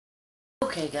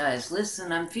Okay, guys,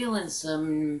 listen, I'm feeling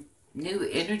some new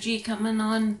energy coming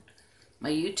on my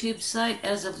YouTube site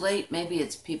as of late. Maybe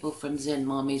it's people from Zen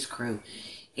Mommy's crew.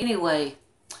 Anyway,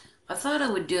 I thought I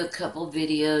would do a couple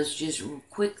videos just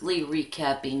quickly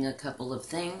recapping a couple of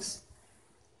things.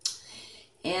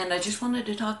 And I just wanted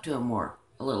to talk to him more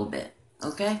a little bit,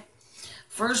 okay?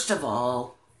 First of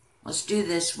all, let's do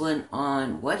this one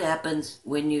on what happens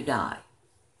when you die.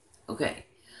 Okay,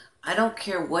 I don't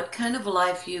care what kind of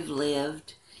life you've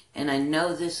lived, and I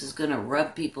know this is going to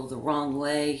rub people the wrong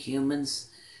way. Humans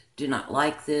do not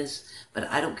like this, but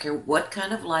I don't care what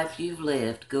kind of life you've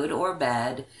lived, good or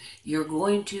bad, you're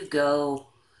going to go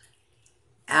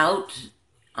out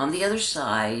on the other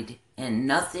side, and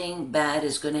nothing bad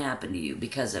is going to happen to you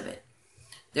because of it.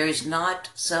 There is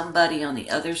not somebody on the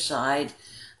other side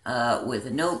with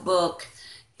a notebook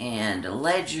and a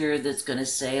ledger that's going to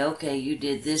say, okay, you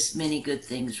did this many good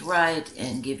things right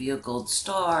and give you a gold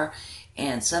star,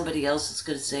 and somebody else is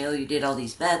going to say, oh, you did all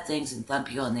these bad things and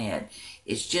thump you on the head.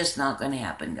 It's just not going to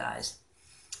happen, guys.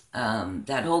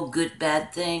 That whole good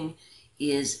bad thing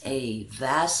is a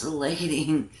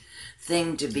vacillating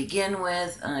thing to begin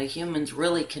with. Humans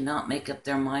really cannot make up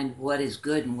their mind what is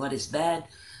good and what is bad.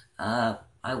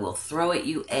 I will throw at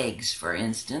you eggs, for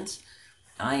instance.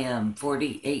 I am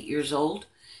 48 years old,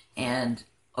 and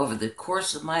over the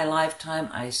course of my lifetime,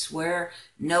 I swear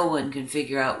no one can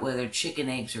figure out whether chicken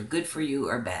eggs are good for you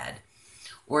or bad,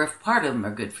 or if part of them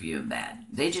are good for you and bad.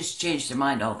 They just change their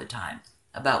mind all the time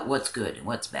about what's good and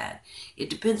what's bad. It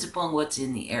depends upon what's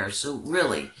in the air. So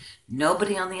really,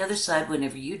 nobody on the other side,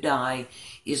 whenever you die,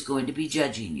 is going to be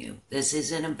judging you. This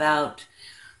isn't about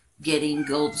getting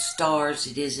gold stars.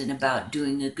 It isn't about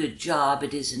doing a good job.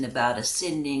 It isn't about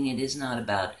ascending. It is not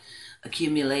about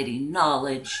accumulating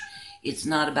knowledge. It's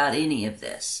not about any of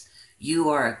this. You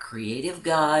are a creative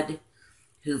God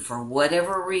who, for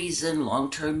whatever reason,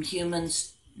 long-term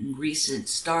humans, recent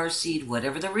starseed,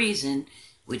 whatever the reason,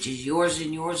 which is yours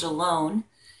and yours alone,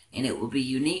 and it will be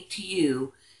unique to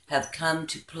you, have come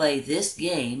to play this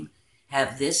game,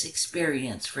 have this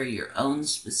experience for your own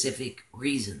specific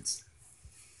reasons.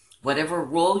 Whatever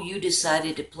role you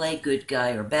decided to play, good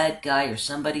guy or bad guy or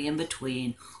somebody in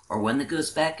between, or one that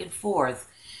goes back and forth,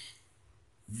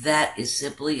 that is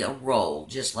simply a role,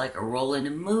 just like a role in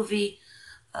a movie,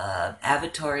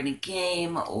 avatar in a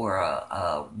game, or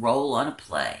a role on a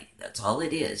play. That's all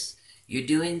it is. You're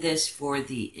doing this for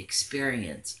the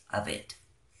experience of it.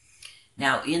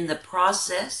 Now, in the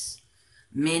process,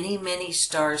 many, many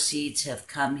starseeds have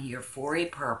come here for a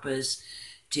purpose,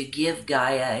 to give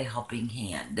Gaia a helping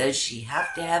hand. Does she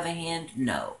have to have a hand?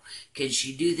 No. Can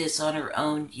she do this on her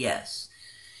own? Yes.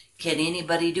 Can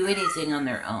anybody do anything on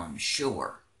their own?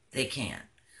 Sure, they can.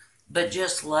 But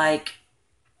just like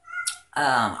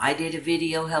I did a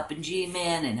video helping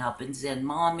G-Man and helping Zen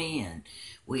Mommy, and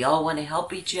we all want to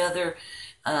help each other.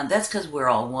 That's because we're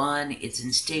all one. It's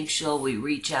instinctual. We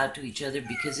reach out to each other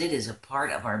because it is a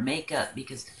part of our makeup,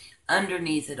 because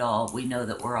underneath it all, we know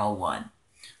that we're all one.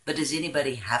 But does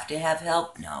anybody have to have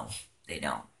help? No, they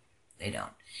don't. They don't.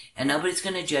 And nobody's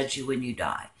going to judge you when you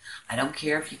die. I don't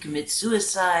care if you commit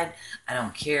suicide. I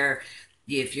don't care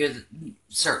if you're a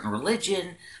certain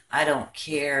religion. I don't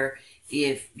care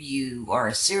if you are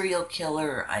a serial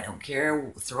killer. I don't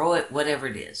care. Throw it, whatever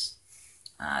it is.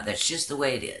 That's just the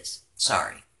way it is.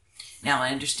 Sorry. Now, I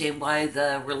understand why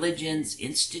the religions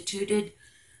instituted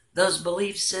those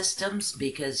belief systems,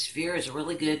 because fear is a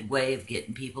really good way of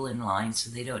getting people in line so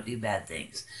they don't do bad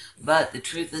things. But the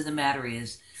truth of the matter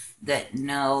is that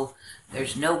no,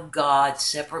 there's no God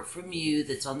separate from you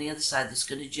that's on the other side that's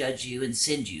going to judge you and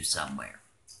send you somewhere.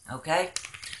 Okay?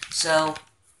 So,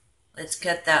 let's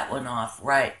cut that one off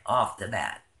right off the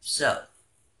bat. So,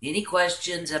 any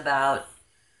questions about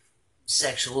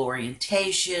sexual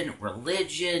orientation,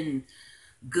 religion,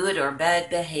 good or bad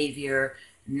behavior?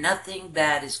 Nothing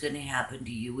bad is going to happen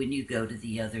to you when you go to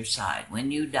the other side,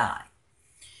 when you die.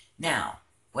 Now,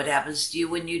 what happens to you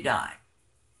when you die?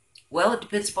 Well, it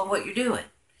depends upon what you're doing.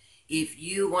 If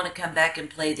you want to come back and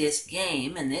play this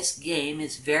game, and this game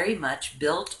is very much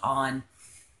built on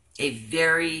a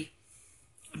very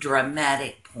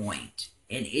dramatic point,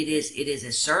 and it is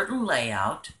a certain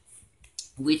layout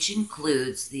which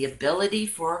includes the ability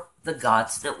for the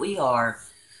gods that we are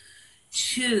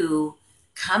to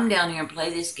come down here and play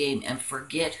this game and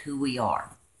forget who we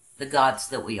are, the gods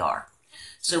that we are.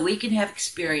 So we can have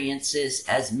experiences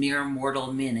as mere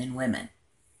mortal men and women.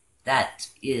 That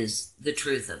is the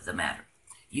truth of the matter.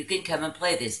 You can come and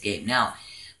play this game. Now,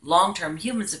 long-term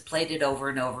humans have played it over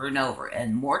and over and over,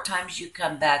 and more times you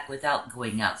come back without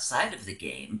going outside of the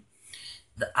game,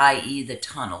 i.e. the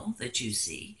tunnel that you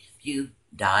see. If you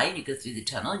die, and you go through the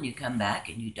tunnel, and you come back,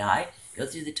 and you die, go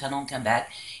through the tunnel and come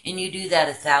back, and you do that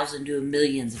 1,000 to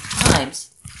millions of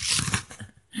times.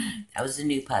 That was a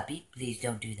new puppy. Please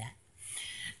don't do that.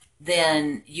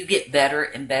 Then you get better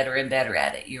and better and better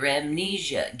at it. Your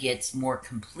amnesia gets more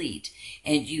complete,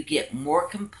 and you get more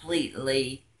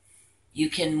completely, you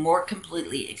can more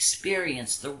completely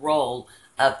experience the role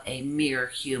of a mere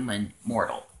human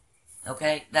mortal.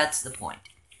 Okay? That's the point.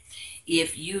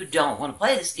 If you don't want to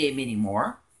play this game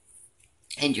anymore,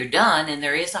 and you're done, and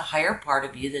there is a higher part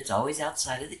of you that's always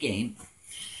outside of the game,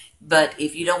 but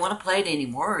if you don't want to play it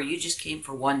anymore, or you just came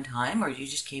for one time, or you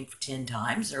just came for 10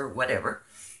 times, or whatever,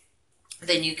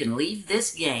 then you can leave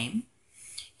this game,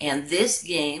 and this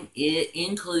game, it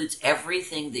includes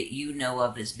everything that you know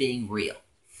of as being real.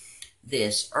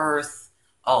 This earth,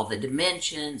 all the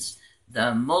dimensions,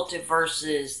 the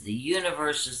multiverses, the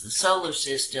universes, the solar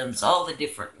systems, all the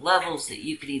different levels that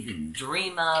you could even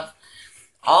dream of,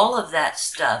 all of that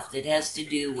stuff that has to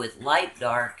do with light,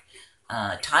 dark,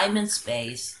 time and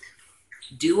space,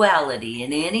 duality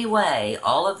in any way,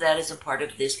 all of that is a part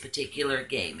of this particular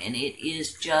game, and it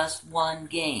is just one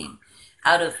game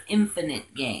out of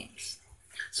infinite games.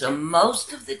 So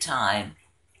most of the time,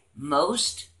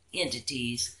 most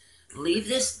entities leave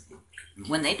this,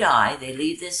 when they die, they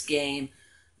leave this game,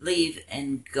 leave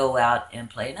and go out and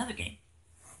play another game.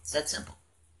 It's that simple.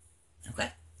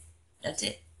 Okay? That's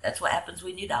it. That's what happens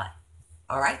when you die.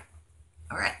 All right?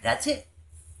 All right, that's it.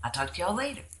 I'll talk to y'all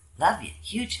later. Love you.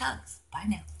 Huge hugs. Bye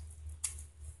now.